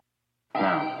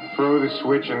Now, throw the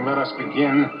switch and let us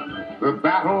begin the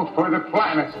battle for the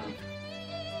planet.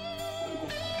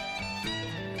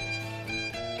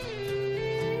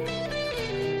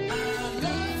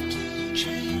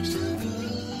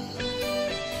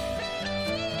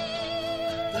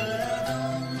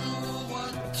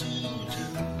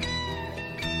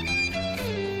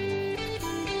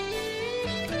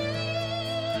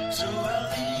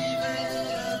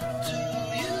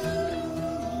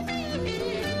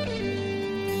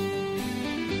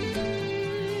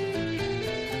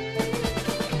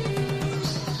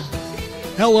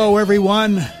 Hello,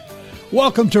 everyone.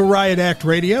 Welcome to Riot Act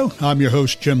Radio. I'm your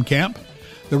host, Jim Camp.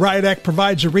 The Riot Act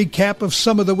provides a recap of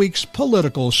some of the week's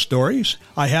political stories.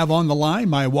 I have on the line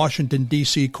my Washington,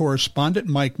 D.C. correspondent,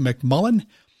 Mike McMullen,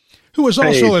 who is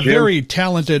also a very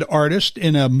talented artist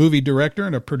and a movie director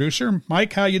and a producer.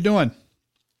 Mike, how you doing?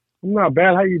 Not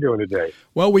bad. How you doing today?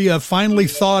 Well, we have finally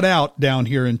thawed out down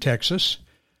here in Texas.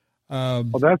 Well,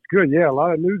 that's good. Yeah, a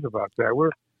lot of news about that.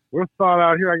 We're thawed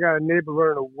out here. I got a neighbor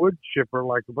running a wood chipper,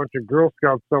 like a bunch of Girl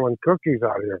Scouts selling cookies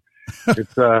out here.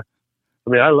 It's, I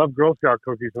love Girl Scout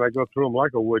cookies, and I go through them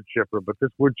like a wood chipper, but this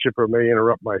wood chipper may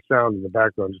interrupt my sound in the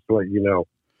background, just to let you know.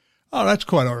 Oh, that's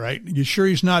quite all right. You sure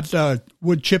he's not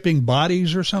wood chipping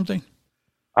bodies or something?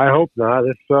 I hope not.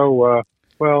 If so,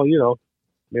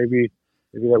 maybe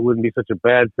that wouldn't be such a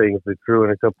bad thing if they threw in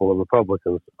a couple of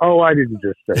Republicans. Oh, I didn't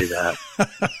just say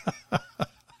that.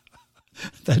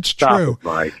 That's Stop true. It,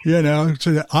 Mike. You know, it's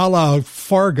a la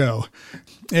Fargo.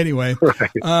 Anyway,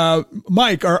 right.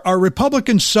 Mike, are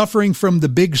Republicans suffering from the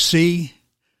big C?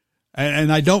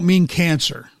 And I don't mean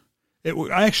cancer. It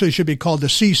actually should be called the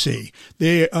CC.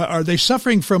 Are they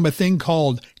suffering from a thing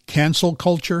called cancel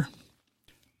culture?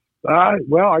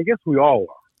 Well, I guess we all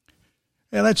are.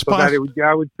 Yeah, that's possible.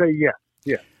 I would say yes.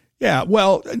 Yeah. Yeah,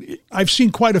 well, I've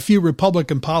seen quite a few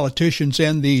Republican politicians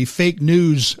and the fake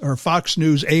news or Fox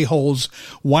News a-holes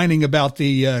whining about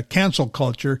the cancel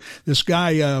culture. This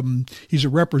guy, he's a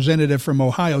representative from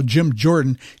Ohio, Jim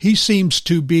Jordan. He seems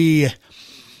to be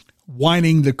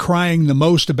crying the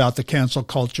most about the cancel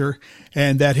culture,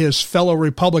 and that his fellow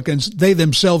Republicans, they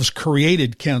themselves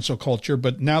created cancel culture,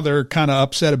 but now they're kind of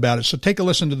upset about it. So take a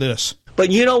listen to this. But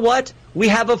you know what? We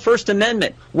have a First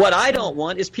Amendment. What I don't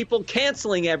want is people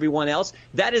canceling everyone else.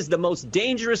 That is the most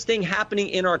dangerous thing happening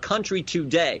in our country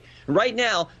today. Right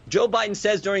now, Joe Biden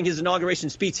says during his inauguration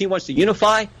speech he wants to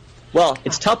unify. Well,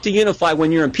 it's tough to unify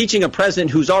when you're impeaching a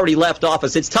president who's already left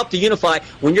office. It's tough to unify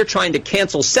when you're trying to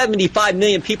cancel 75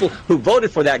 million people who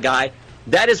voted for that guy.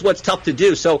 That is what's tough to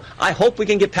do. So I hope we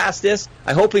can get past this.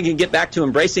 I hope we can get back to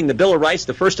embracing the Bill of Rights,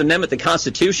 the First Amendment, the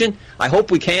Constitution. I hope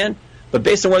we can. But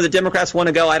based on where the Democrats want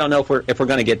to go, I don't know if we're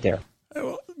going to get there.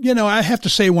 You know, I have to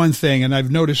say one thing, and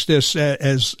I've noticed this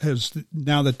as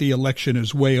now that the election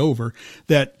is way over,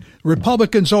 that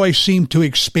Republicans always seem to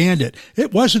expand it.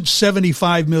 It wasn't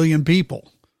 75 million people.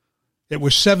 It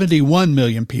was 71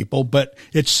 million people, but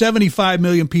it's 75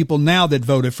 million people now that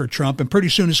voted for Trump, and pretty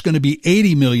soon it's going to be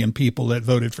 80 million people that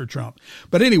voted for Trump.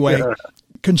 But anyway,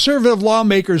 conservative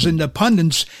lawmakers and the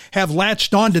pundits have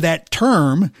latched onto that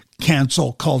term,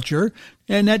 cancel culture,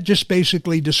 and that just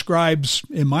basically describes,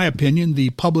 in my opinion, the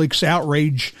public's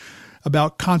outrage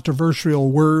about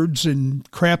controversial words and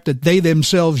crap that they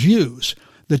themselves use.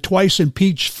 The twice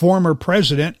impeached former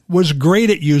president was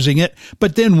great at using it,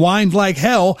 but then whined like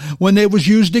hell when it was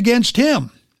used against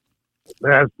him.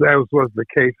 That was the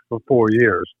case for 4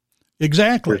 years.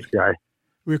 Exactly. This guy.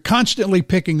 We're constantly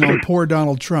picking on poor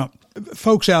Donald Trump.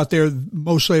 Folks out there,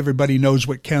 mostly everybody knows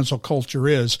what cancel culture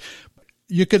is.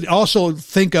 You could also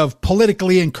think of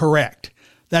politically incorrect.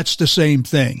 That's the same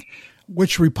thing,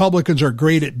 which Republicans are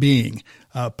great at being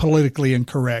politically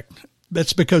incorrect.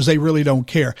 That's because they really don't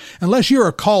care. Unless you're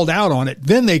called out on it,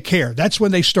 then they care. That's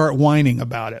when they start whining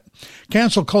about it.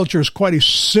 Cancel culture is quite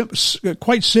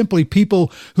simply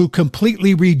people who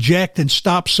completely reject and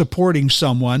stop supporting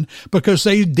someone because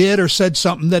they did or said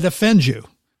something that offends you.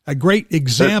 A great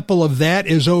example of that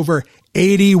is over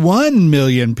 81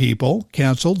 million people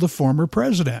canceled the former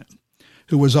president,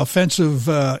 who was offensive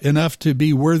enough to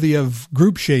be worthy of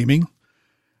group shaming.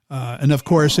 And of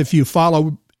course, if you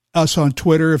follow us on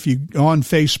Twitter, if you on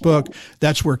Facebook,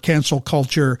 that's where cancel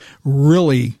culture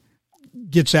really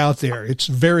gets out there. It's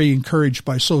very encouraged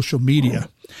by social media.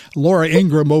 Laura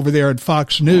Ingraham over there at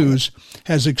Fox News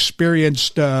has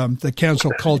experienced the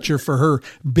cancel culture for her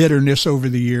bitterness over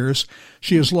the years.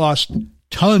 She has lost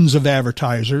tons of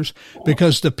advertisers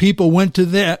because the people went to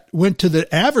the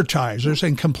advertisers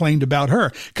and complained about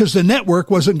her because the network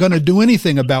wasn't going to do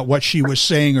anything about what she was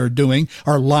saying or doing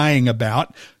or lying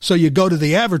about. So you go to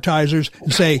the advertisers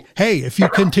and say, hey, if you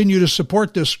continue to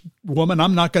support this woman,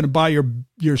 I'm not going to buy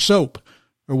your soap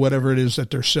or whatever it is that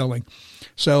they're selling.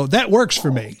 So that works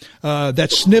for me.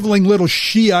 That sniveling little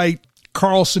Shiite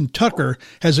Carlson Tucker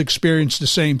has experienced the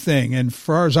same thing. And as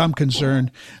far as I'm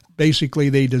concerned, basically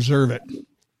they deserve it.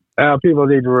 People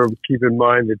need to keep in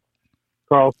mind that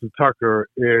Carlson Tucker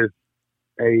is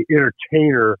a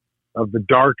entertainer of the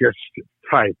darkest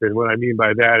type. And what I mean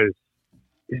by that is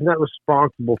he's not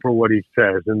responsible for what he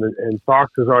says. And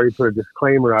Fox has already put a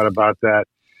disclaimer out about that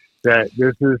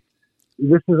this is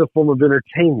a form of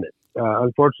entertainment.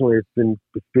 Unfortunately,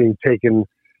 it's being taken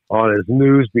on as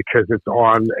news because it's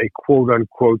on a quote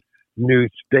unquote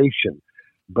news station.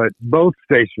 But both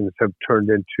stations have turned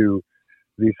into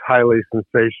these highly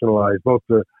sensationalized, both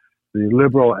the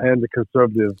liberal and the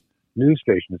conservative news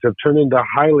stations have turned into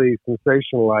highly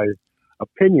sensationalized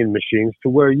opinion machines to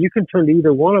where you can turn to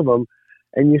either one of them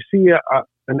and you see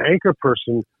an anchor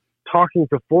person talking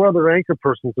to four other anchor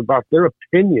persons about their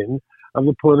opinion of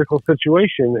the political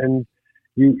situation. And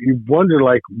you wonder,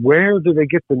 like, where do they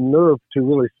get the nerve to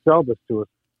really sell this to us?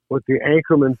 What the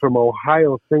anchorman from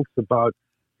Ohio thinks about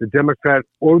the Democrat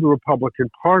or the Republican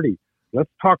Party.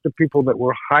 Let's talk to people that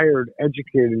were hired,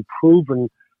 educated, proven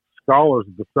scholars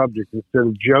of the subject instead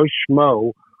of Joe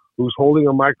Schmo, who's holding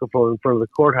a microphone in front of the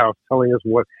courthouse telling us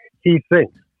what he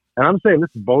thinks. And I'm saying this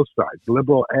is both sides,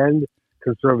 liberal and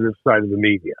conservative side of the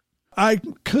media. I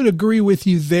could agree with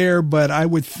you there, but I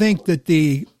would think that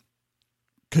the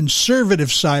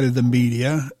conservative side of the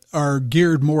media are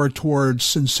geared more towards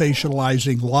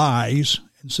sensationalizing lies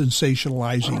and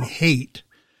sensationalizing hate.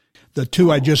 The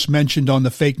two I just mentioned on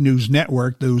the fake news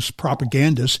network, those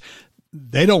propagandists,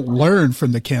 they don't learn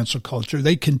from the cancel culture.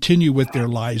 They continue with their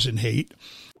lies and hate.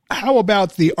 How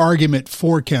about the argument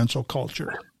for cancel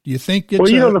culture? Do you think it's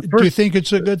do you think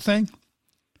it's a good thing?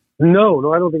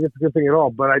 No, I don't think it's a good thing at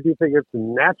all. But I do think it's a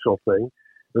natural thing.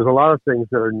 There's a lot of things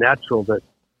that are natural that,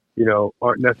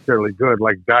 aren't necessarily good,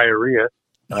 like diarrhea,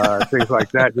 things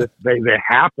like that. They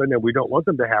happen, and we don't want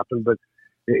them to happen, but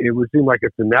it would seem like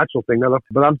it's a natural thing.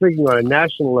 But I'm thinking on a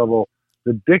national level,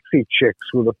 the Dixie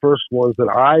Chicks were the first ones that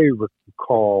I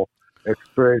recall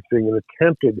experiencing an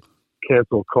attempted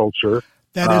cancel culture.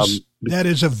 That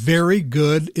is a very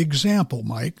good example,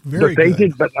 Mike. Very but they good.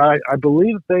 Did, but I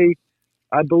believe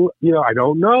I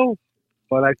don't know,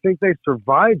 but I think they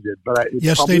survived it. But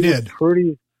yes, they did.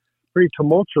 Pretty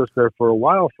tumultuous there for a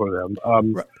while for them.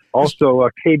 Right. Also,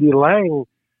 Katie Lang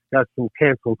got some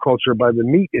cancel culture by the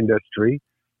meat industry,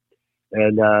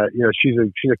 and she's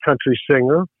a country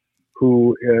singer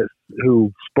who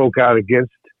spoke out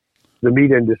against the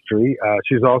meat industry.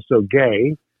 She's also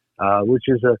gay, which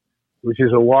is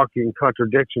a walking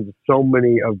contradiction to so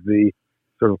many of the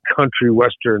sort of country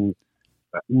western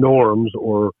norms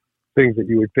or things that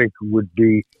you would think would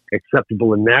be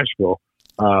acceptable in Nashville.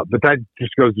 But that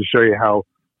just goes to show you how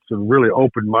sort of really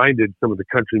open-minded some of the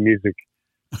country music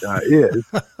is.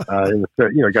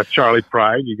 Got Charlie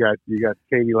Pride, you got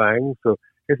Katie Lang, so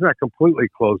it's not completely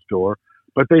closed door.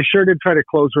 But they sure did try to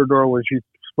close her door when she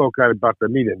spoke out about the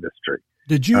meat industry.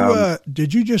 Did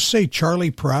you just say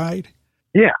Charlie Pride?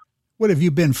 Yeah. What, have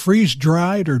you been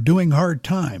freeze-dried or doing hard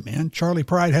time, man? Charlie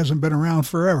Pride hasn't been around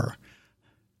forever.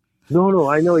 No,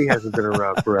 I know he hasn't been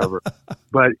around forever,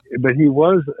 but he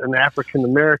was an African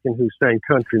American who sang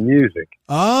country music.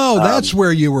 Oh, that's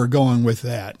where you were going with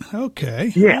that.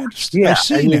 Okay. Yeah. I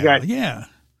see now. Yeah.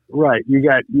 Right. You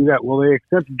got. Well, they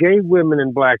accept gay women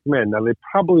and black men. Now they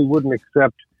probably wouldn't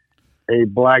accept a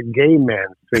black gay man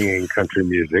singing country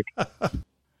music.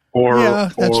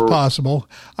 That's possible.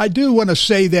 I do want to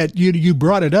say that you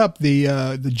brought it up,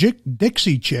 the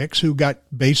Dixie Chicks who got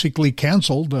basically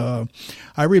canceled.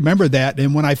 I remember that,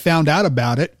 and when I found out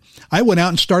about it, I went out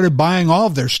and started buying all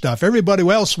of their stuff. Everybody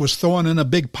else was throwing in a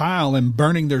big pile and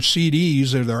burning their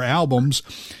CDs or their albums.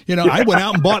 I went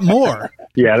out and bought more.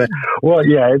 Yeah.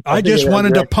 I just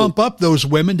wanted to pump up those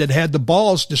women that had the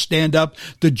balls to stand up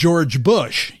to George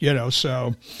Bush,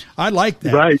 so I like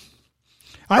that. Right.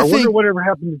 I wonder whatever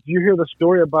happened. Did you hear the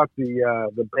story about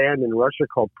the band in Russia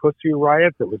called Pussy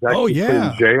Riot that was actually put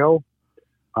in jail?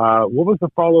 What was the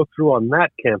follow-through on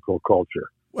that cancel culture?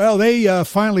 Well, they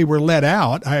finally were let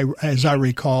out, as I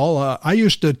recall. I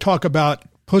used to talk about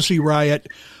Pussy Riot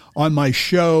on my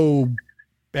show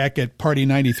back at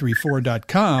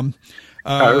party934.com.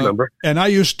 I remember. And I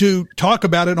used to talk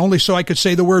about it only so I could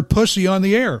say the word pussy on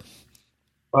the air.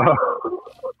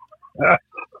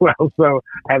 Well, so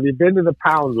have you been to the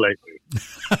pound lately?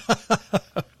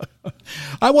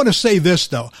 I want to say this,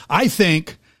 though. I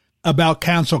think about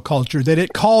cancel culture that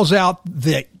it calls out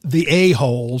the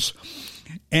a-holes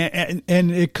and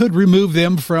it could remove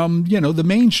them from, the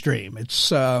mainstream.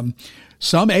 It's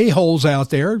some a-holes out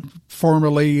there,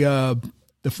 formerly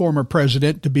the former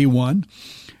president to be one.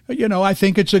 I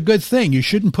think it's a good thing. You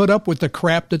shouldn't put up with the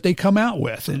crap that they come out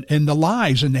with and the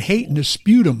lies and the hate and the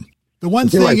sputum. The one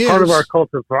thing is, part of our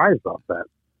culture thrives off that.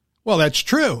 Well, that's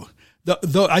true.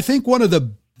 I think one of the,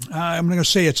 I'm going to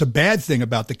say it's a bad thing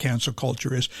about the cancel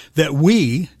culture is that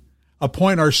we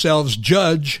appoint ourselves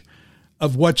judge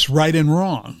of what's right and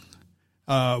wrong.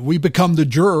 We become the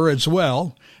juror as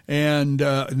well, and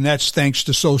that's thanks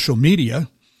to social media,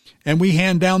 and we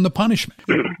hand down the punishment.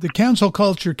 The cancel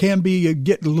culture can be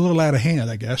getting a little out of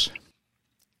hand, I guess.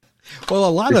 Well,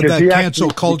 a lot of that cancel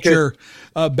culture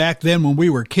back then when we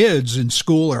were kids in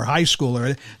school or high school,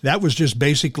 that was just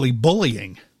basically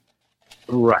bullying.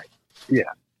 Right. Yeah.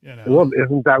 Well,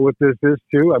 isn't that what this is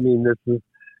too? I mean, this is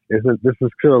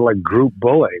kind of like group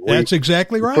bullying. That's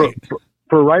exactly right.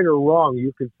 For right or wrong,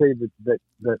 you could say that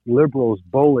liberals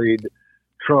bullied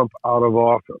Trump out of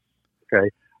office. Okay.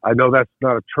 I know that's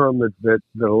not a term that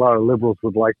a lot of liberals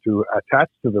would like to attach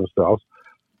to themselves,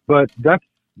 but that's,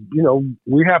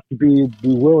 we have to be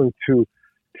willing to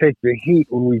take the heat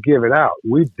when we give it out.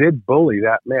 We did bully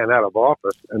that man out of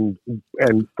office, and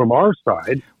from our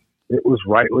side, it was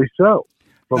rightly so.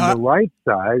 From the right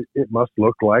side, it must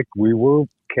look like we were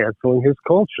canceling his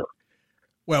culture.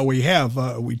 Well, we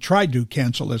tried to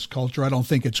cancel his culture. I don't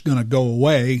think it's going to go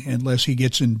away unless he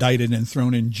gets indicted and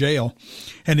thrown in jail,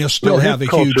 and he'll still have a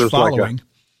huge following.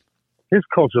 His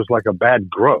culture is like a bad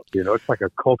growth. It's like a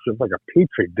culture, it's like a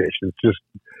petri dish. It's just,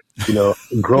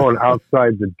 growing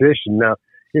outside the dish. And now,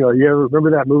 you ever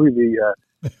remember that movie,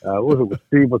 what was it, with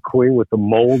Steve McQueen with the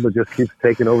mold that just keeps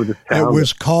taking over this town? It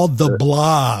was called The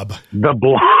Blob. The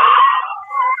Blob.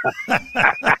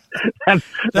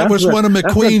 that was one of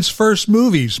McQueen's first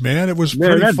movies, man. It was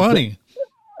pretty funny.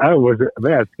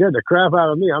 It scared the crap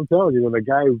out of me. I'm telling you, when the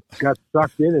guy got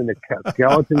sucked in and the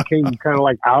skeleton came kind of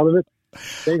like out of it,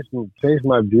 changed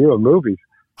my view of movies.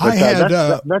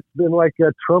 But, that's been like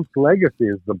Trump's legacy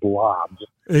is the Blob.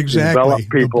 Just exactly. Develop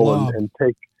people and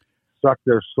suck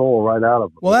their soul right out of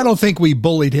them. Well, I don't think we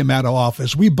bullied him out of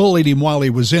office. We bullied him while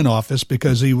he was in office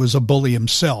because he was a bully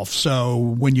himself. So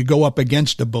when you go up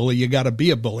against a bully, you got to be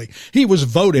a bully. He was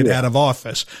voted out of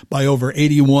office by over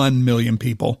 81 million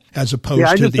people as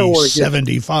opposed to the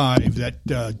 75 that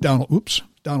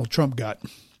Donald Trump got.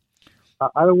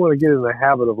 I don't want to get in the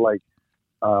habit of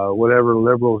whatever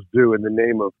liberals do in the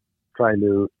name of trying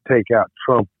to take out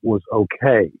Trump was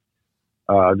okay.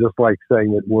 Just like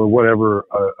saying that whatever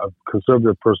a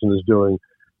conservative person is doing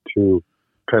to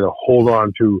kind of hold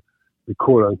on to the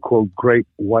quote unquote great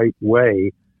white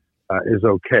way is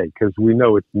okay, because we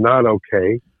know it's not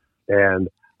okay. And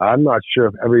I'm not sure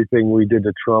if everything we did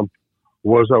to Trump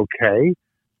was okay.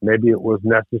 Maybe it was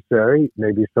necessary.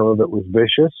 Maybe some of it was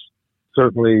vicious.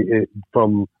 Certainly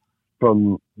from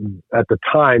at the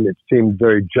time, it seemed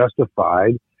very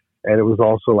justified. And it was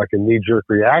also like a knee-jerk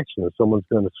reaction. If someone's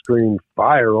going to scream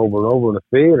fire over and over in a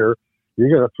theater, you're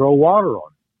going to throw water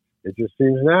on it. It just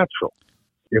seems natural.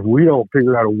 If we don't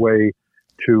figure out a way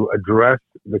to address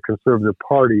the Conservative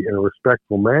Party in a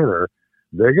respectful manner,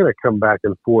 they're going to come back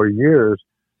in 4 years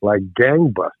like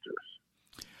gangbusters.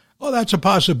 Well, that's a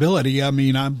possibility. I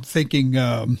mean, I'm thinking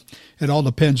it all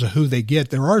depends on who they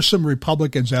get. There are some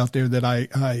Republicans out there that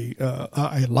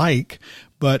I like,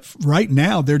 but right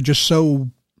now they're just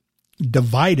so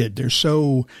divided. They're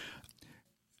so,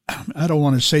 I don't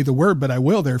want to say the word, but I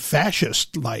will. They're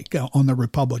fascist like on the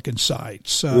Republican side.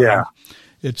 So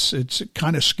it's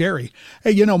kind of scary.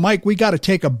 Hey, Mike, we got to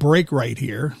take a break right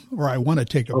here, or I want to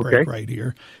take a break right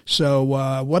here. So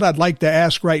what I'd like to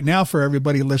ask right now for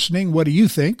everybody listening, what do you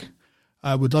think?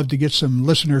 I would love to get some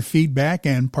listener feedback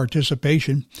and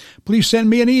participation. Please send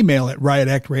me an email at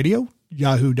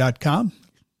riotactradio@yahoo.com,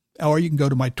 or you can go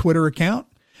to my Twitter account,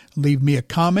 leave me a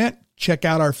comment. Check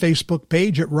out our Facebook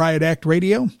page at Riot Act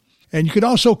Radio. And you can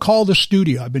also call the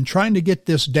studio. I've been trying to get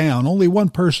this down. Only one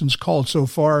person's called so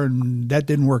far, and that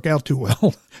didn't work out too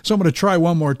well. So I'm going to try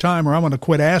one more time, or I'm going to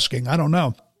quit asking. I don't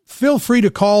know. Feel free to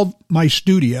call my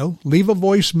studio. Leave a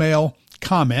voicemail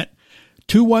comment,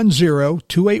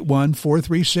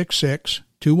 210-281-4366.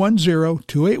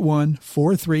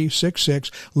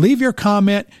 210-281-4366. Leave your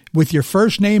comment with your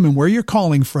first name and where you're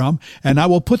calling from, and I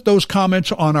will put those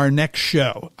comments on our next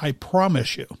show. I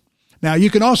promise you. Now, you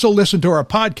can also listen to our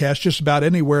podcast just about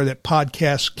anywhere that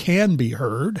podcasts can be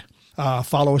heard.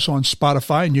 Follow us on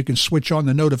Spotify, and you can switch on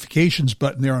the notifications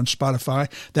button there on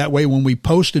Spotify. That way, when we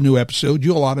post a new episode,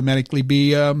 you'll automatically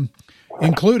be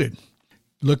included.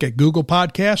 Look at Google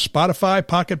Podcasts, Spotify,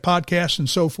 Pocket Podcasts, and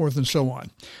so forth and so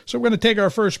on. So we're going to take our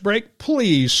first break.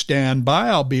 Please stand by.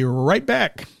 I'll be right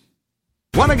back.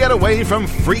 Want to get away from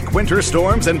freak winter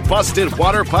storms and busted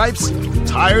water pipes?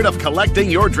 Tired of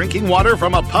collecting your drinking water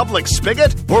from a public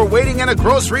spigot or waiting in a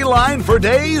grocery line for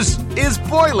days? Is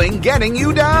boiling getting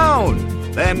you down?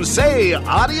 Then say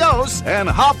adios and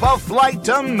hop a flight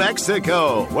to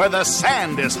Mexico, where the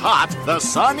sand is hot, the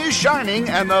sun is shining,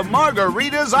 and the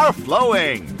margaritas are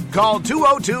flowing. Call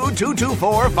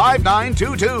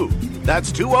 202-224-5922.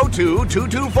 That's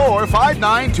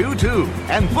 202-224-5922.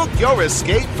 And book your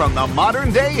escape from the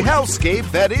modern-day hellscape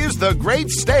that is the great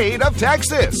state of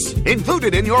Texas.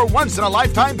 Included in your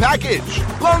once-in-a-lifetime package.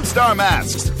 Lone Star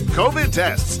masks, COVID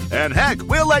tests, and heck,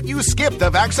 we'll let you skip the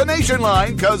vaccination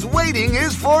line because waiting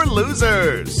is for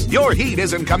losers. Your heat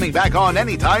isn't coming back on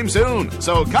anytime soon,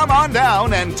 so come on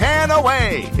down and tan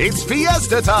away. It's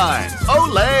fiesta time.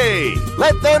 Olay!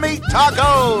 Let them eat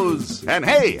tacos. And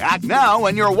hey, act now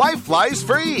when your wife flies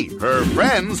free. Her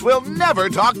friends will never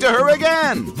talk to her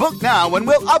again. Book now and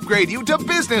we'll upgrade you to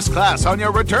business class on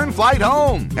your return flight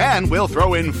home. And we'll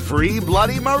throw in free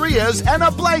Bloody Marias and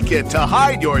a blanket to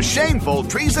hide your shameful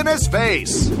treasonous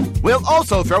face. We'll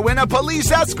also throw in a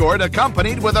police escort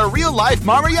accompanied with a real-life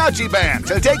mariachi band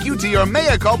to take you to your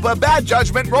mea culpa bad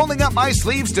judgment rolling up my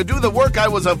sleeves to do the work I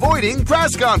was avoiding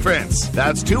press conference.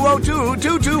 That's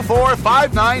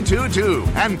 202-224-5922.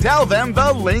 And tell them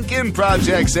the Lincoln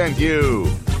Project sent you.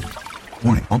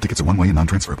 Warning, all tickets are one-way and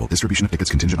non-transferable. Distribution of tickets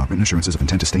contingent on written assurances of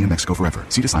intent to stay in Mexico forever.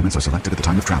 Seat assignments are selected at the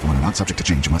time of travel and are not subject to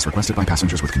change unless requested by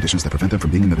passengers with conditions that prevent them from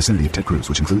being in the vicinity of Ted Cruz,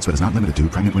 which includes but is not limited to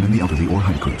pregnant women, the elderly, or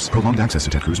honey cruise. Prolonged access to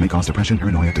Ted Cruz may cause depression,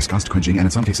 paranoia, disgust, cringing, and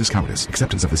in some cases cowardice.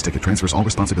 Acceptance of this ticket transfers all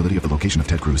responsibility of the location of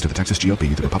Ted Cruz to the Texas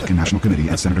GOP, the Republican National Committee,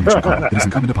 and Senator Mitch McConnell. It is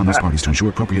incumbent upon those parties to ensure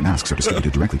appropriate masks are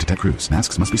distributed directly to Ted Cruz.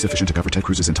 Masks must be sufficient to cover Ted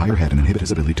Cruz's entire head and inhibit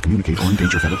his ability to communicate or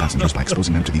endanger fellow passengers by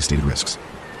exposing them to these stated risks.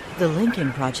 The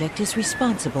Lincoln Project is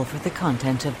responsible for the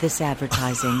content of this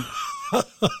advertising.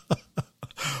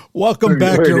 Welcome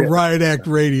back to Riot Act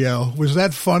Radio. Was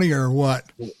that funny or what?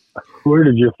 Where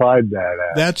did you find that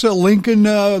at? That's a Lincoln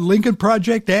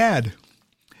Project ad.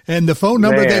 And the phone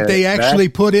number that they actually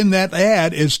put in that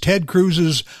ad is Ted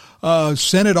Cruz's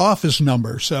Senate office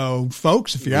number. So,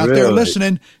 folks, if you're out there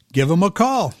listening, give them a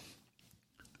call.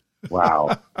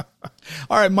 Wow.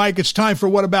 All right, Mike, it's time for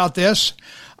What About This?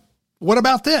 What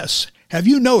about this? Have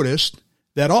you noticed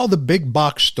that all the big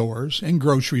box stores and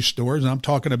grocery stores, and I'm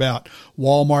talking about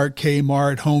Walmart,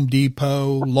 Kmart, Home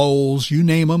Depot, Lowe's, you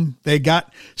name them, they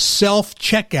got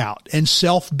self-checkout and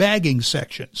self-bagging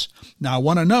sections. Now, I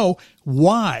want to know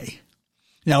why.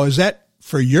 Now, is that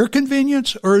for your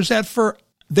convenience or is that for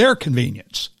their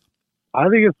convenience? I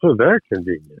think it's for their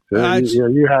convenience.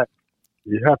 You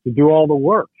have to do all the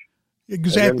work.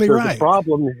 Exactly right. The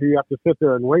problem is you have to sit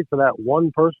there and wait for that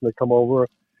one person to come over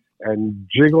and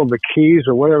jiggle the keys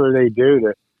or whatever they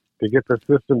do to get the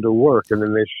system to work, and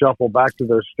then they shuffle back to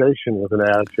their station with an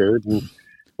attitude, and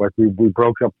like we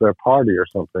broke up their party or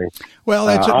something. Well,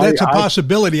 that's a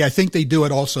possibility. I think they do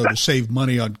it also to save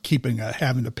money on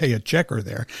having to pay a checker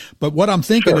there. But what I'm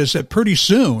thinking is that pretty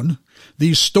soon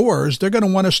these stores, they're going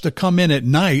to want us to come in at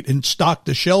night and stock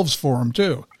the shelves for them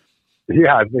too.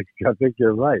 Yeah, I think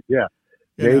you're right. Yeah.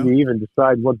 Maybe even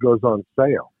decide what goes on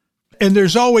sale. And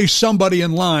there's always somebody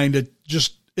in line that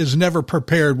just is never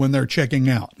prepared when they're checking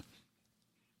out.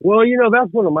 Well,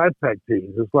 that's one of my pet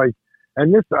peeves. It's like,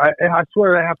 and this, I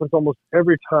swear that happens almost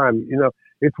every time.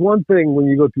 It's one thing when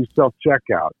you go through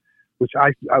self-checkout, which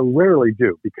I rarely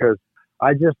do because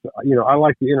I just, I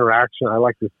like the interaction. I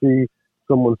like to see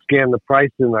someone scan the price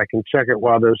and I can check it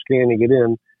while they're scanning it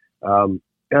in. I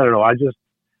don't know.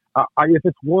 If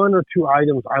it's one or two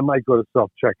items, I might go to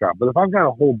self-checkout. But if I've got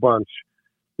a whole bunch,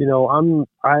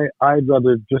 I'd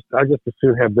rather I just as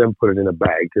soon have them put it in a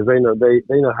bag because they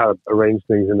know how to arrange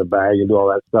things in the bag and do all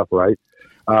that stuff, right?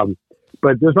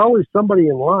 But there's always somebody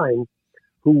in line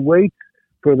who waits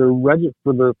for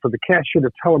the cashier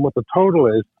to tell them what the total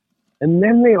is, and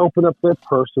then they open up their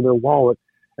purse or their wallet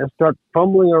and start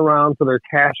fumbling around for their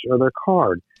cash or their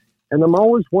card. And I'm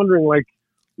always wondering, like,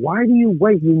 why do you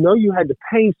wait? You know you had to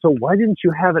pay, so why didn't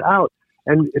you have it out?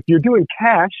 And if you're doing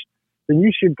cash, then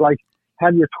you should, like,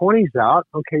 have your 20s out.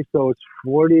 Okay, so it's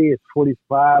 40, it's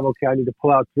 45. Okay, I need to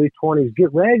pull out 3 20s.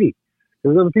 Get ready.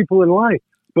 There's other people in line.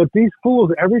 But these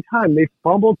fools, every time they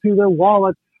fumble through their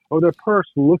wallet or their purse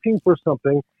looking for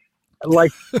something,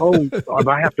 like, oh,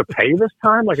 I have to pay this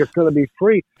time? Like it's going to be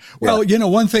free. Well,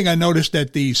 one thing I noticed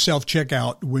at the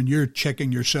self-checkout, when you're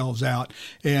checking yourselves out,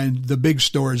 and the big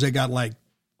stores, they got like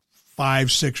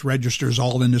 5-6 registers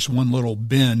all in this one little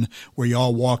bin where you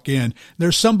all walk in.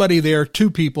 There's somebody there, 2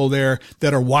 people there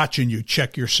that are watching you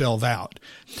check yourself out.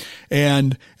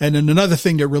 And then another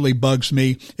thing that really bugs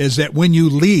me is that when you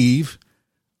leave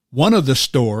one of the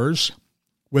stores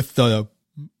with the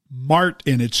Mart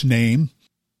in its name,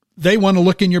 they want to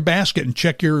look in your basket and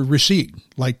check your receipt,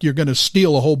 like you're going to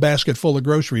steal a whole basket full of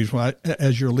groceries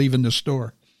as you're leaving the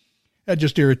store. That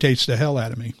just irritates the hell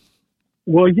out of me.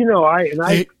 Well, I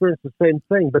experienced the same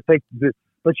thing, but they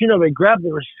grab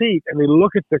the receipt and they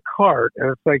look at the cart,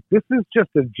 and it's like, this is just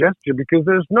a gesture, because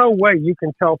there's no way you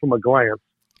can tell from a glance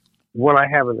what I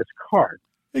have in this cart.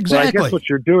 Exactly. So I guess what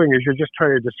you're doing is you're just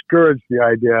trying to discourage the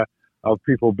idea of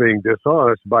people being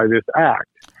dishonest by this act.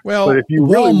 Well, but if you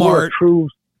really were Walmart, a true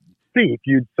thief,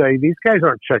 you'd say, these guys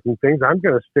aren't checking things. I'm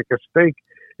going to stick a steak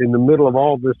in the middle of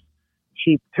all this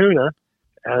cheap tuna,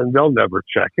 and they'll never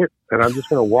check it, and I'm just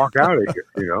going to walk out of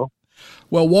here,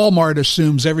 Well, Walmart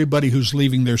assumes everybody who's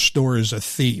leaving their store is a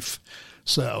thief.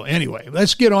 So anyway,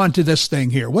 let's get on to this thing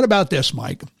here. What about this,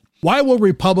 Mike? Why will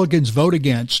Republicans vote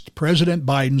against President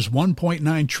Biden's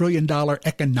 $1.9 trillion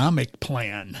economic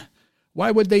plan?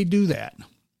 Why would they do that?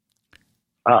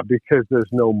 Because there's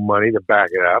no money to back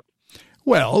it up.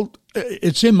 Well,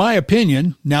 it's in my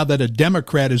opinion, now that a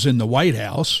Democrat is in the White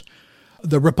House,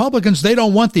 the Republicans, they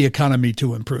don't want the economy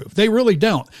to improve. They really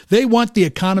don't. They want the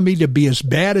economy to be as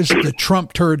bad as the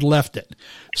Trump turd left it.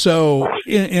 So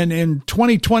in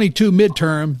 2022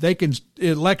 midterm,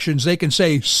 elections, they can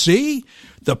say, see,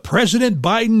 the President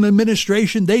Biden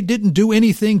administration, they didn't do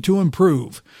anything to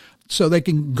improve. So they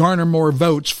can garner more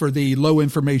votes for the low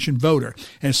information voter.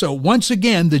 And so once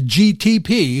again, the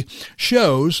GTP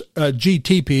shows,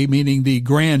 GTP meaning the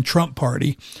Grand Trump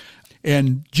Party,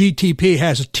 and GTP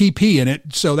has a TP in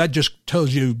it, so that just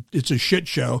tells you it's a shit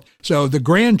show. So the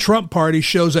Grand Trump Party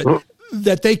shows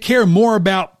that they care more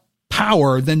about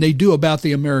power than they do about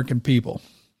the American people.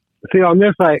 See, on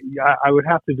this, I would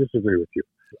have to disagree with you.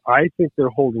 I think they're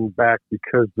holding back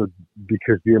because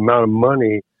the amount of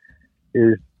money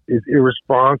is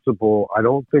irresponsible. I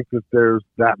don't think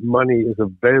that money is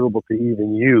available to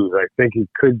even use. I think it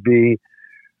could be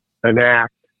an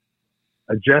act,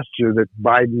 a gesture that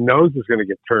Biden knows is going to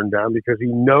get turned down because he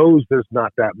knows there's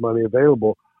not that money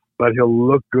available, but he'll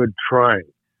look good trying.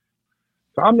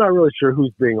 So I'm not really sure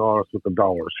who's being honest with the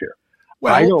dollars here.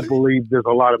 Well, I don't believe there's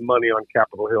a lot of money on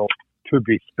Capitol Hill to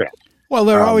be spent. Well,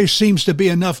 there always seems to be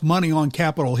enough money on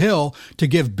Capitol Hill to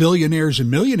give billionaires and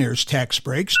millionaires tax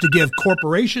breaks, to give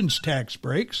corporations tax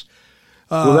breaks.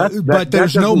 But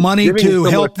there's no money to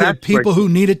help the people who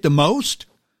need it the most.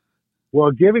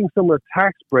 Well, giving someone a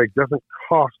tax break doesn't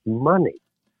cost money.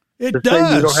 It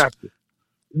does. You don't have to.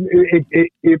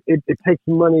 It takes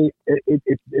money.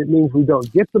 It means we don't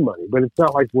get the money, but it's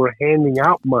not like we're handing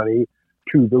out money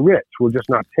to the rich. We're just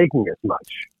not taking as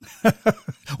much.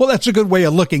 Well, that's a good way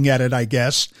of looking at it, I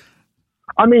guess.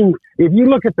 I mean, if you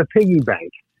look at the piggy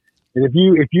bank, and if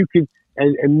you could,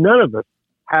 and none of us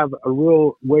have a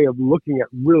real way of looking at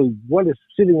really what is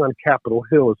sitting on Capitol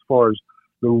Hill as far as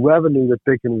the revenue that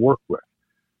they can work with.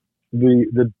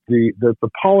 The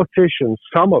politicians,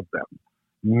 some of them,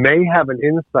 may have an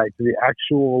insight to the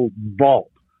actual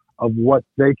vault of what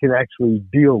they can actually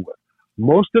deal with.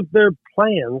 Most of their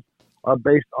plans are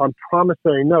based on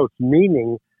promissory notes,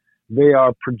 meaning they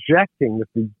are projecting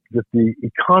that the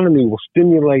economy will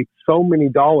stimulate so many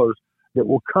dollars that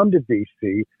will come to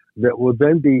D.C. that will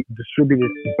then be distributed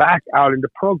back out into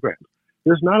programs.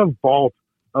 There's not a vault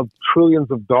of trillions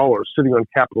of dollars sitting on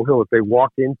Capitol Hill that they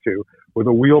walk into with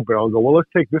a wheelbarrow and go, well, let's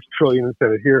take this trillion and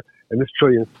send it here and this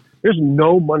trillion. There's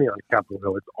no money on Capitol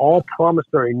Hill. It's all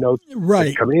promissory notes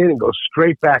that come in and go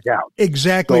straight back out.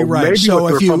 Exactly right. So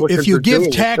if you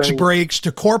give tax breaks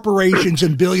to corporations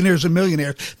and billionaires and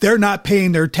millionaires, they're not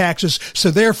paying their taxes, so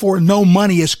therefore no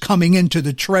money is coming into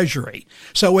the Treasury.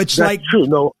 So it's true.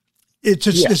 No, it's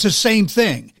the same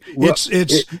thing. Well,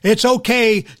 it's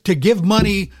okay to give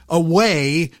money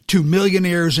away to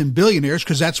millionaires and billionaires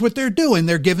because that's what they're doing.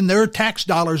 They're giving their tax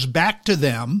dollars back to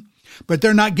them. But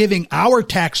they're not giving our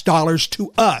tax dollars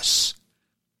to us.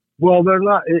 Well, they're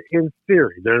not. In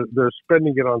theory, they're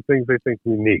spending it on things they think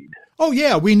we need. Oh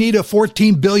yeah, we need a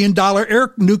 $14 billion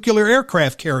nuclear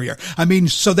aircraft carrier. I mean,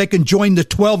 so they can join the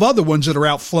 12 other ones that are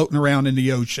out floating around in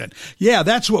the ocean. Yeah,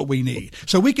 that's what we need.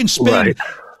 So we can spend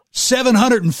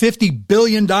 $750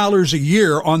 billion a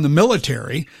year on the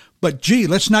military. But gee,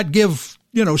 let's not give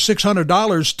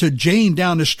 $600 to Jane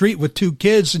down the street with 2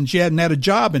 kids and she hadn't had a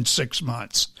job in 6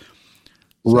 months.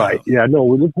 So, right. Yeah.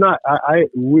 No, it's not.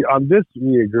 We on this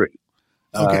we agree.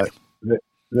 Okay. That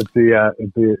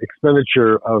the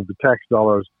expenditure of the tax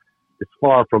dollars is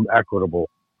far from equitable.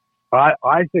 I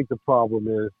think part of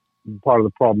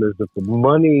the problem is that the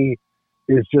money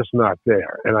is just not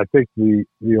there. And I think the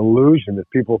illusion that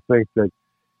people think that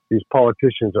these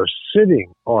politicians are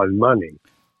sitting on money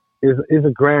is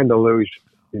a grand illusion.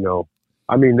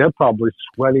 I mean, they're probably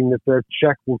sweating that their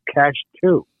check will cash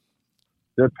too.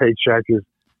 Their paycheck is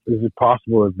it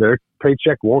possible that their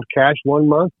paycheck won't cash 1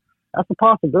 month? That's a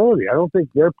possibility. I don't think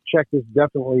their check is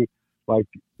definitely like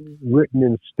written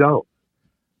in stone.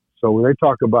 So when they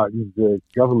talk about the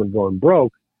government going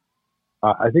broke,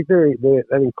 I think that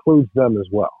includes them as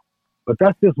well. But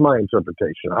that's just my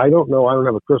interpretation. I don't know. I don't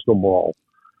have a crystal ball.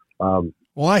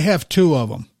 Well, I have 2 of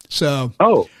them. So,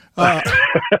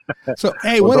 so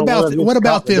hey, Well, what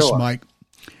about this, Mike?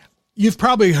 You've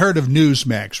probably heard of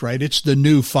Newsmax, right? It's the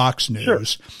new Fox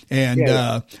News, Sure.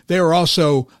 And they are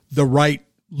also the right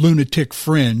lunatic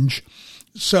fringe.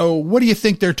 So, what do you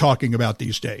think they're talking about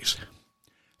these days?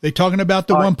 They talking about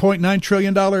the $1.9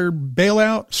 trillion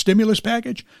bailout stimulus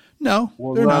package? No,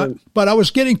 they're not. But I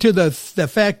was getting to the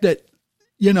fact that,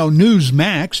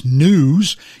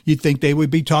 Newsmax, you'd think they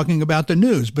would be talking about the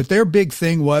news, but their big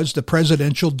thing was the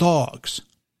presidential dogs.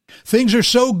 Things are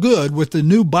so good with the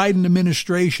new Biden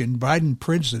administration, Biden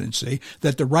presidency,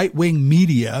 that the right-wing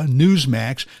media,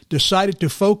 Newsmax, decided to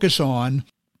focus on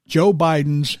Joe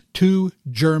Biden's 2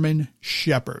 German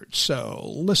shepherds.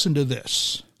 So listen to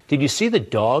this. Did you see the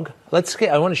dog?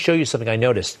 I want to show you something I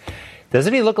noticed.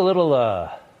 Doesn't he look a little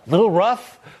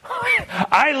rough?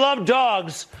 I love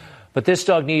dogs, but this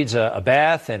dog needs a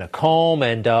bath and a comb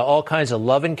and all kinds of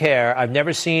love and care. I've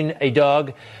never seen a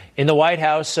dog in the White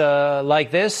House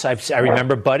like this. I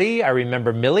remember Buddy. I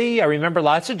remember Millie. I remember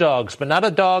lots of dogs, but not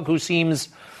a dog who seems...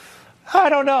 I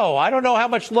don't know how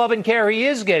much love and care he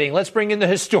is getting. Let's bring in the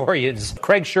historians.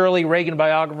 Craig Shirley, Reagan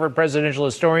biographer, presidential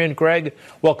historian. Craig,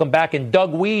 welcome back. And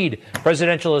Doug Weed,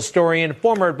 presidential historian,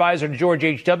 former advisor to George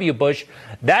H.W. Bush.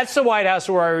 That's the White House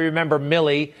where I remember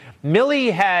Millie.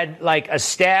 Millie had like a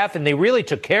staff, and they really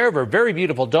took care of her. Very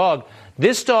beautiful dog.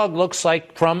 This dog looks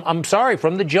like from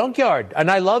the junkyard. And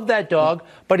I love that dog,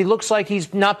 but he looks like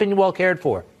he's not been well cared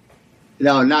for.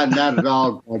 No, not at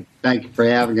all. Thank you for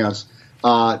having us.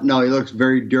 No, he looks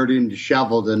very dirty and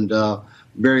disheveled and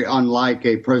very unlike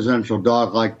a presidential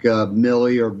dog like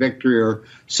Millie or Victory or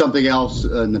something else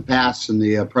in the past in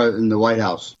the White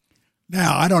House.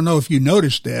 Now, I don't know if you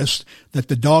noticed this, that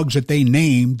the dogs that they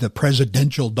named, the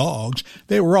presidential dogs,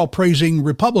 they were all praising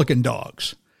Republican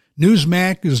dogs.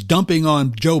 Newsmax is dumping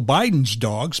on Joe Biden's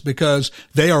dogs because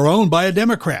they are owned by a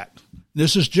Democrat.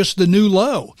 This is just the new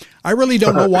low. I really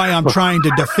don't know why I'm trying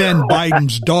to defend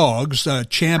Biden's dogs,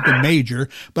 Champ and Major,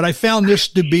 but I found this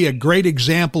to be a great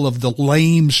example of the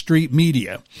lame street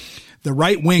media, the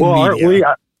right-wing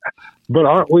media.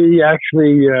 Aren't we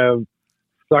actually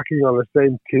sucking on the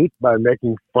same teeth by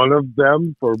making fun of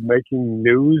them for making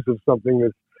news of something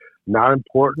that's not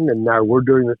important? And now we're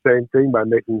doing the same thing by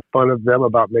making fun of them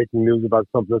about making news about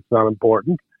something that's not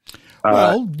important.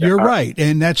 Well, you're right,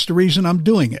 and that's the reason I'm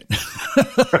doing it.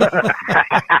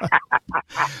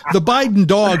 The Biden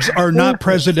dogs are not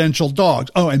presidential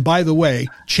dogs. Oh, and by the way,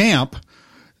 Champ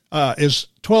is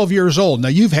 12 years old. Now,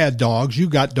 you've had dogs. You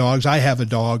got dogs. I have a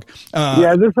dog.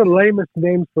 Yeah, this is the lamest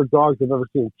names for dogs I've ever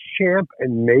seen. Champ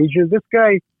and Major. This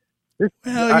guy,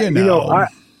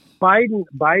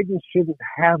 Biden shouldn't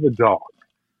have a dog.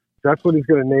 That's what he's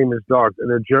going to name his dogs. And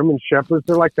they're German Shepherds.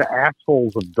 They're like the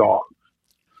assholes of dogs.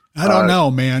 I don't know,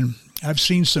 man. I've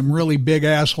seen some really big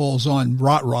assholes on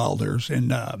Rottweilers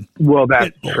and well,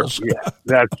 that's pit bulls. True. Yeah,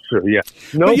 that's true. Yeah,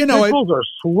 no, but, pit bulls are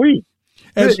sweet.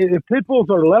 If pit bulls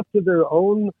are left to their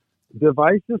own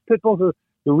devices, pit bulls are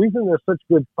the reason they're such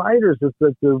good fighters is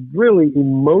that they're really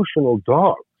emotional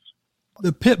dogs.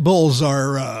 The pit bulls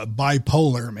are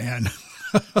bipolar, man.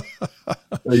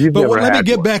 But let me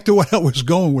get back to what I was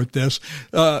going with this.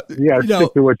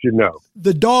 Stick to what you know.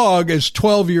 The dog is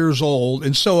 12 years old,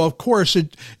 and so, of course, and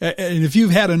if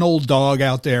you've had an old dog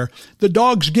out there, the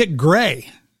dogs get gray,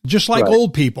 just like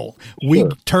old people. We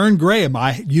turn gray.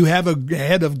 You have a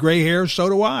head of gray hair, so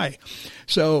do I.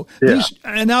 So,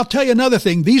 and I'll tell you another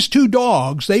thing. These 2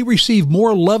 dogs, they receive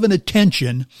more love and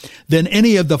attention than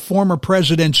any of the former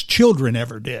president's children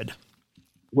ever did.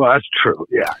 Well, that's true.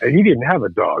 Yeah. And he didn't have a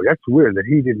dog. That's weird that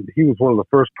he didn't. He was one of the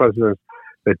first presidents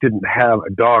that didn't have a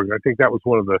dog. And I think that was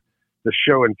one of the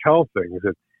show and tell things,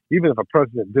 that even if a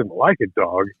president didn't like a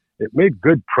dog, it made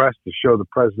good press to show the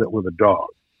president with a dog.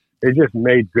 It just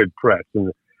made good press.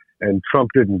 And Trump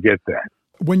didn't get that.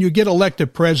 When you get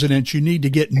elected president, you need to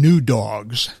get new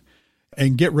dogs.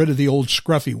 and get rid of the old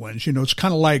scruffy ones. You know, it's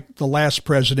kind of like the last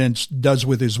president does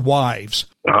with his wives.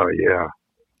 Oh, yeah.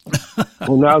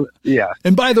 Well, now, yeah.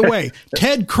 And by the way,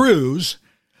 Ted Cruz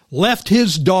left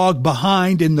his dog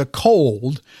behind in the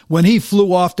cold when he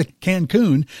flew off to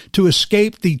Cancun to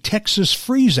escape the Texas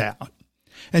freeze-out.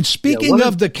 And speaking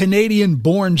of the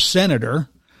Canadian-born senator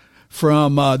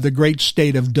from the great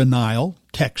state of denial,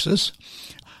 Texas,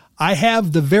 I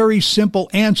have the very simple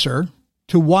answer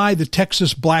to why the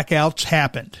Texas blackouts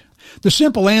happened. The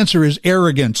simple answer is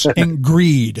arrogance and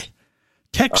greed.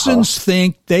 Texans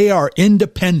think they are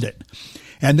independent,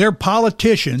 and their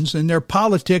politicians and their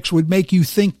politics would make you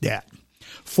think that.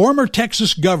 Former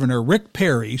Texas Governor Rick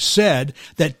Perry said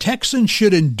that Texans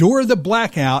should endure the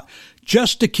blackout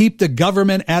just to keep the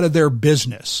government out of their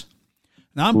business.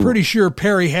 Now, I'm pretty sure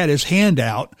Perry had his hand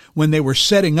out when they were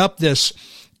setting up this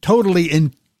totally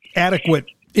inadequate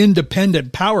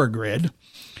independent power grid.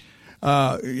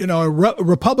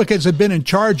 Republicans have been in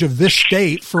charge of this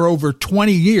state for over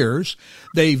 20 years.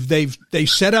 They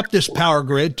set up this power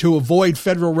grid to avoid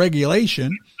federal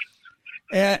regulation,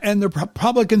 and the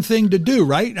Republican thing to do,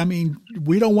 right? I mean,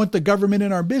 we don't want the government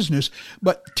in our business,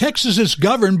 but Texas is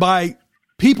governed by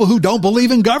people who don't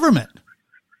believe in government.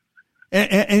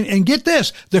 And get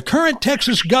this, the current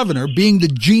Texas governor, being the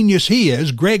genius he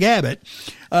is, Greg Abbott,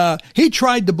 he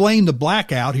tried to blame the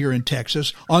blackout here in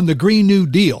Texas on the Green New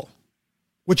Deal,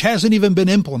 which hasn't even been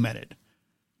implemented.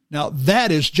 Now,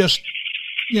 that is just,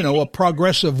 a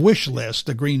progressive wish list,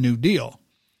 the Green New Deal.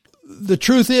 The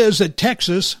truth is that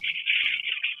Texas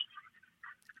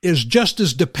is just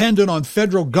as dependent on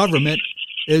federal government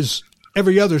as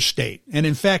every other state. And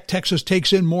in fact, Texas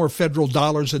takes in more federal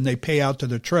dollars than they pay out to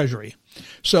the Treasury.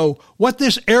 So what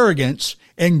this arrogance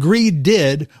and greed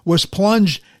did was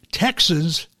plunge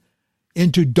Texas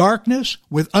into darkness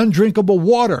with undrinkable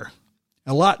water.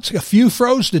 A few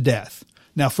froze to death.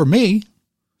 Now, for me,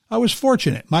 I was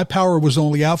fortunate. My power was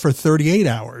only out for 38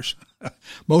 hours.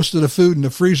 Most of the food in the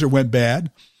freezer went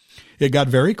bad. It got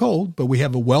very cold, but we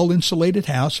have a well-insulated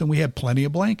house and we have plenty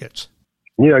of blankets.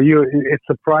 It's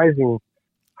surprising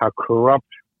how corrupt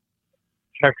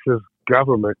Texas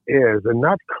government is, and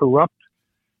not corrupt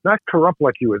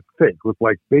like you would think, with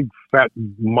like big, fat,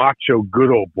 macho, good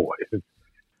old boys.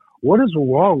 What is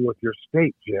wrong with your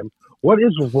state, Jim? What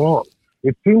is wrong?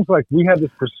 It seems like we have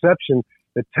this perception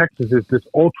that Texas is this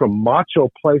ultra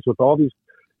macho place with all these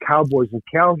cowboys and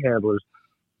cow handlers,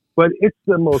 but it's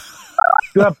the most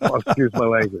excuse my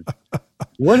language.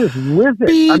 What is with it?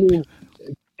 Beep. I mean,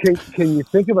 can you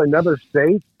think of another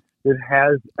state that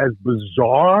has as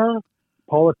bizarre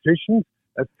politicians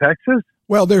as Texas?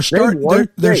 Well, they're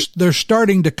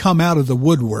starting to come out of the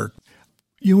woodwork.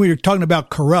 You're talking about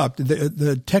corrupt.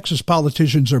 The Texas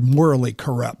politicians are morally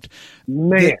corrupt.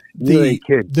 Man,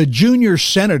 the junior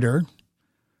senator,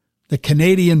 the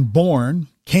Canadian-born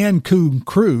Cancun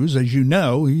Cruz, as you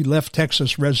know, he left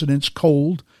Texas residents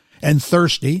cold and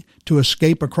thirsty to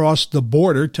escape across the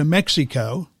border to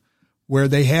Mexico, where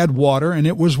they had water and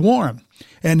it was warm.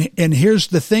 And here's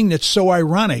the thing that's so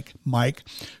ironic, Mike.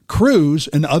 Cruz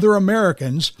and other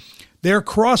Americans, they're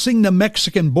crossing the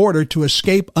Mexican border to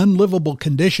escape unlivable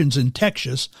conditions in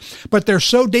Texas, but they're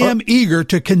so damn eager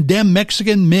to condemn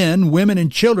Mexican men, women,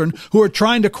 and children who are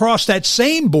trying to cross that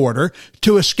same border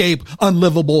to escape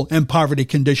unlivable and poverty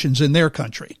conditions in their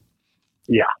country.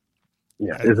 Yeah.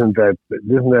 Isn't that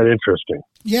interesting?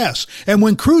 Yes. And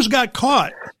when Cruz got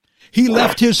caught, he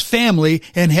left his family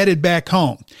and headed back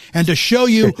home. And to show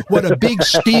you what a big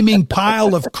steaming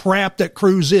pile of crap that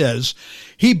Cruz is,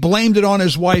 he blamed it on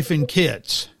his wife and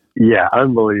kids. Yeah,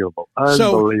 unbelievable.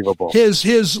 Unbelievable. So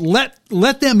his let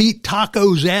them eat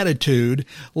tacos attitude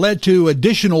led to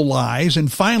additional lies and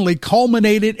finally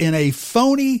culminated in a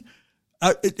phony,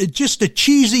 just a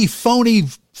cheesy, phony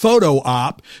photo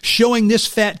op showing this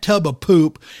fat tub of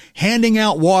poop handing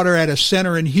out water at a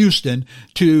center in Houston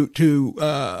to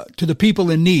the people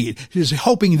in need. He's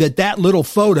hoping that little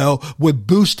photo would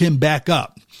boost him back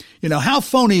up. How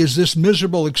phony is this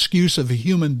miserable excuse of a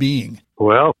human being?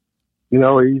 Well,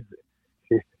 he's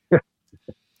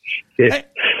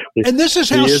and this is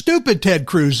how stupid Ted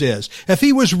Cruz is. If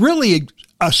he was really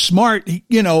a smart,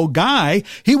 guy,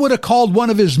 he would have called one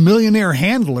of his millionaire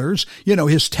handlers,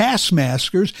 his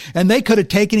taskmasters, and they could have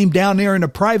taken him down there in a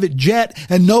private jet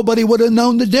and nobody would have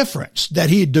known the difference, that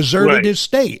he had deserted his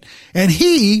state. And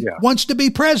he wants to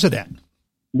be president.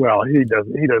 Well, he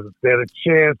doesn't stand a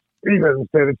chance. He doesn't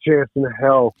stand a chance in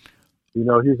hell. He's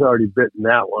already bitten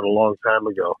that one a long time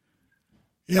ago.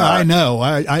 Yeah, I know.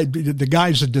 The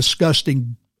guy's a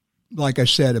disgusting, like I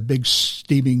said, a big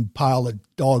steaming pile of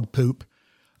dog poop.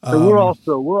 So we're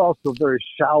also very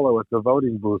shallow at the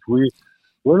voting booth.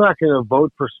 We're not going to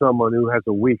vote for someone who has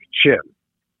a weak chin.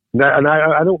 And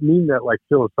I don't mean that like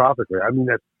philosophically. I mean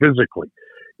that physically.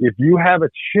 If you have a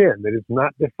chin that is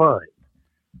not defined,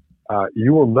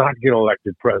 you will not get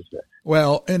elected president.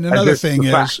 Well, and another thing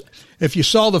is, if you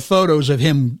saw the photos of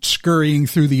him scurrying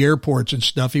through the airports and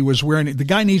stuff, he was wearing, the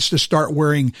guy needs to start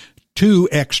wearing 2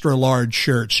 extra large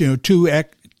shirts, 2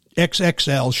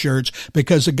 XXL shirts,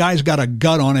 because the guy's got a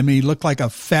gut on him and he looked like a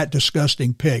fat,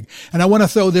 disgusting pig. And I want to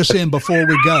throw this in before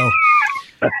we go.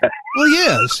 Well, he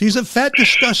is. He's a fat,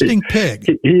 disgusting pig.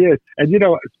 He is. And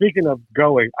speaking of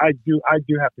going, I do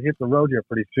have to hit the road here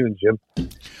pretty soon, Jim.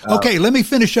 Okay, let me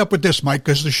finish up with this, Mike,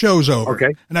 because the show's over.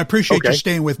 Okay. And I appreciate you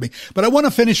staying with me. But I want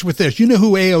to finish with this. You know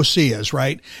who AOC is,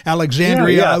 right?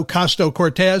 Alexandria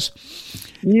Ocasio-Cortez.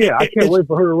 Yeah, I can't wait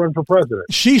for her to run for president.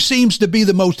 She seems to be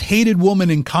the most hated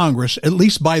woman in Congress, at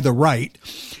least by the right.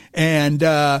 And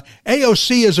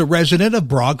AOC is a resident of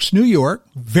Bronx, New York.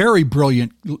 Very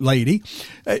brilliant lady.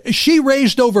 She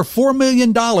raised over $4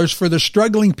 million for the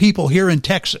struggling people here in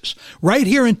Texas. Right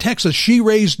here in Texas, she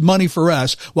raised money for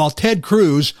us, while Ted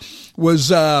Cruz was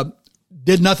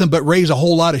did nothing but raise a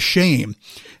whole lot of shame.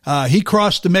 He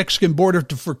crossed the Mexican border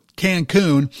for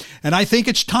Cancun, and I think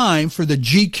it's time for the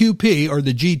GQP or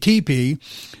the GTP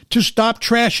to stop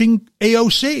trashing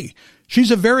AOC. She's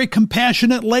a very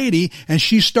compassionate lady, and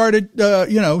she started,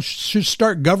 should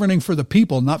start governing for the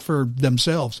people, not for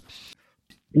themselves.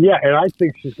 Yeah, and I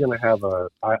think she's going to have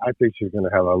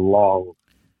a long,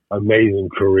 amazing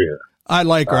career. I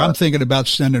like her. I'm thinking about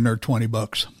sending her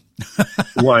 $20.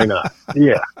 Why not?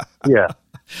 Yeah.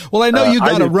 Well, I know you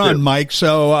got to run, too. Mike.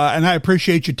 So, and I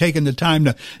appreciate you taking the time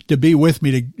to be with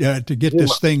me to get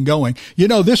this thing going.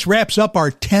 This wraps up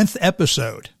our 10th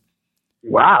episode.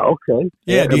 Wow. Okay.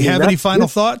 Yeah. Do you have any final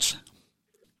thoughts?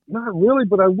 Not really,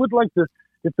 but I would like to.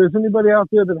 If there's anybody out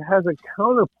there that has a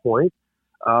counterpoint,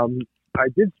 I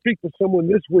did speak to someone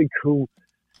this week who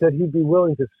said he'd be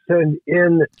willing to send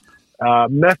in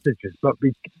messages, but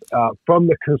from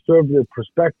the conservative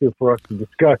perspective for us to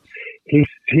discuss. He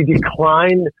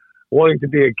declined wanting to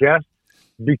be a guest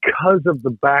because of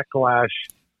the backlash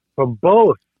from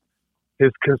both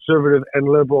his conservative and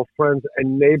liberal friends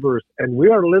and neighbors. And we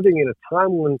are living in a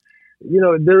time when,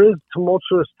 there is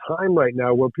tumultuous time right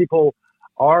now where people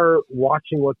are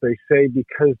watching what they say,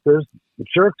 because there's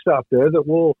jerks out there that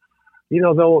will,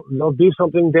 they'll do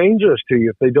something dangerous to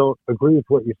you if they don't agree with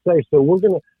what you say. So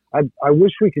I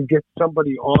wish we could get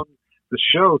somebody on the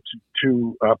show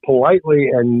to politely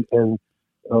and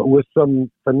with some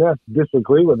finesse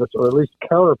disagree with us, or at least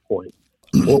counterpoint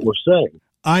what we're saying.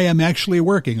 I am actually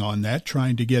working on that,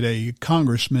 trying to get a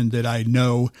congressman that I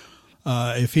know,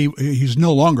 if he's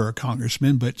no longer a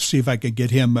congressman, but see if I could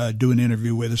get him do an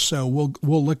interview with us. So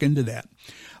we'll look into that.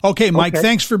 Okay, Mike,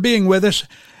 thanks for being with us.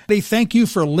 Thank you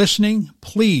for listening.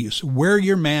 Please wear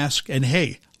your mask, and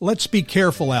hey, let's be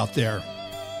careful out there.